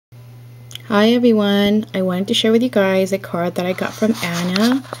Hi everyone, I wanted to share with you guys a card that I got from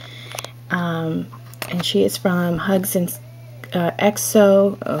Anna, and she is from Hugs and let me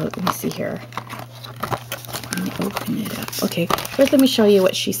see here. Let me open it up. Okay, first let me show you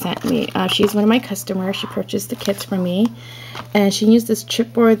what she sent me. She's one of my customers. She purchased the kits from me, and she used this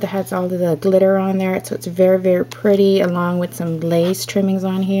chipboard that has all of the glitter on there, so it's very, very pretty, along with some lace trimmings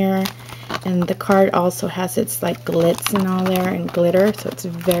on here. And the card also has its like glitz and all there and glitter, so it's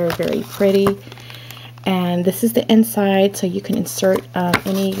very, very pretty. And this is the inside, so you can insert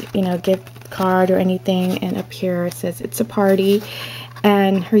any gift card or anything. And up here it says it's a party.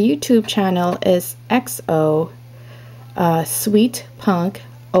 And her YouTube channel is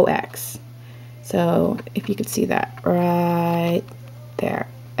xosweetpunkox. So if you could see that right there,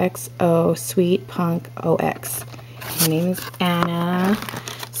 xosweetpunkox. Her name is Anna.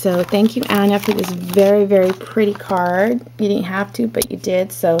 So thank you, Anna, for this very, very pretty card. You didn't have to, but you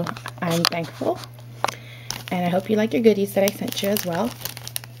did, so I'm thankful. And I hope you like your goodies that I sent you as well.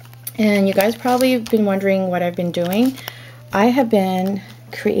 And you guys probably have been wondering what I've been doing. I have been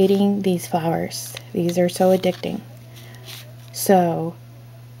creating these flowers. These are so addicting. So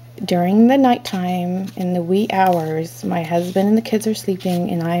during the nighttime, in the wee hours, my husband and the kids are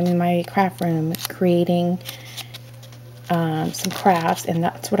sleeping, and I'm in my craft room creating some crafts, and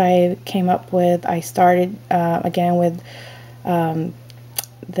that's what I came up with. I started again with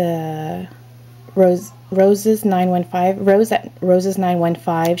the Roses 915. Roses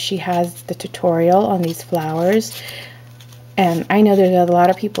 915. She has the tutorial on these flowers, and I know there's a lot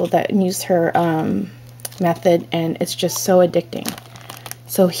of people that use her method, and it's just so addicting.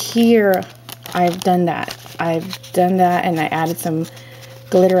 So here I've done that. And I added some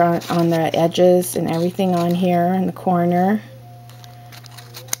glitter on the edges and everything on here in the corner,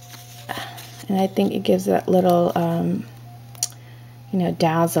 and I think it gives that little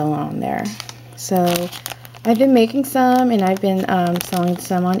dazzle on there. So I've been making some, and I've been selling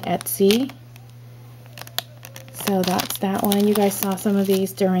some on Etsy. So that's that one. You guys saw some of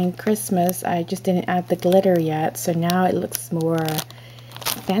these during Christmas. I just didn't add the glitter yet, so now it looks more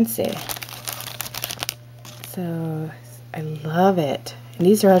fancy. So I love it. And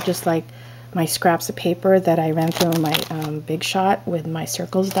these are just like my scraps of paper that I ran through my Big Shot with my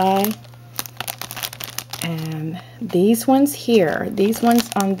circles die. And these ones here, these ones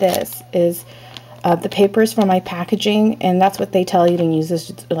on this is the papers for my packaging, and that's what they tell you to use,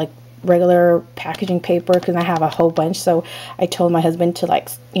 this like regular packaging paper, because I have a whole bunch. So I told my husband to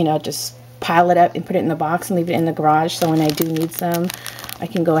just pile it up and put it in the box and leave it in the garage, so when I do need some, I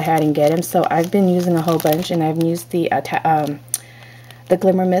can go ahead and get them. So I've been using a whole bunch, and I've used the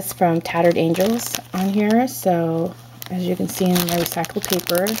Glimmer Mist from Tattered Angels on here. So as you can see in my recycled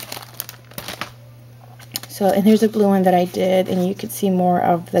paper. So, and here's a blue one that I did, and you can see more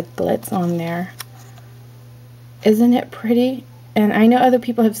of the glitz on there. Isn't it pretty? And I know other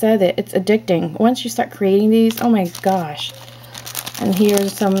people have said that it's addicting. Once you start creating these, oh my gosh. And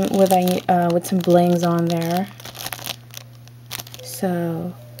here's some with some blings on there.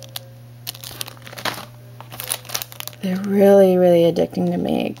 So they're really, really addicting to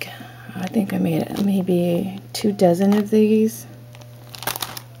make. I think I made maybe 2 dozen of these.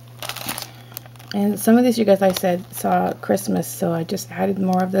 And some of these, you guys, I said, saw Christmas, so I just added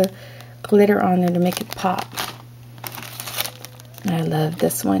more of the glitter on there to make it pop. And I love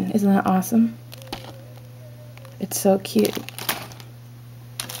this one. Isn't that awesome? It's so cute.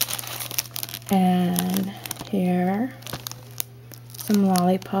 And here, some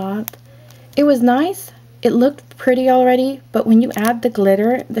lollipop. It was nice. It looked pretty already, but when you add the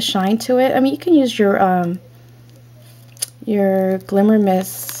glitter, the shine to it, I mean, you can use your Glimmer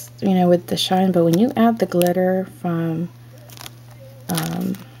Mist, with the shine, but when you add the glitter from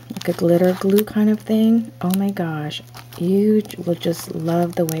like a glitter glue kind of thing, oh my gosh, you will just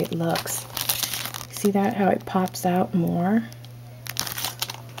love the way it looks. See that, how it pops out more?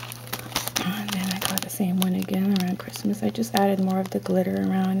 And then I got the same one again around Christmas. I just added more of the glitter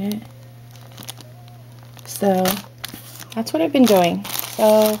around it. So that's what I've been doing.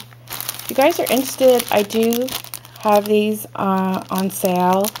 So if you guys are interested, I do have these on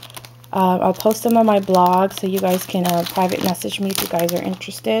sale. I'll post them on my blog, so you guys can private message me if you guys are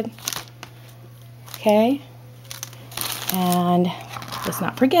interested. Okay? And let's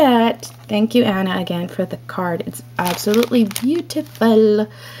not forget, thank you, Anna, again for the card. It's absolutely beautiful.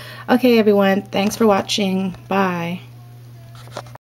 Okay, everyone, thanks for watching. Bye.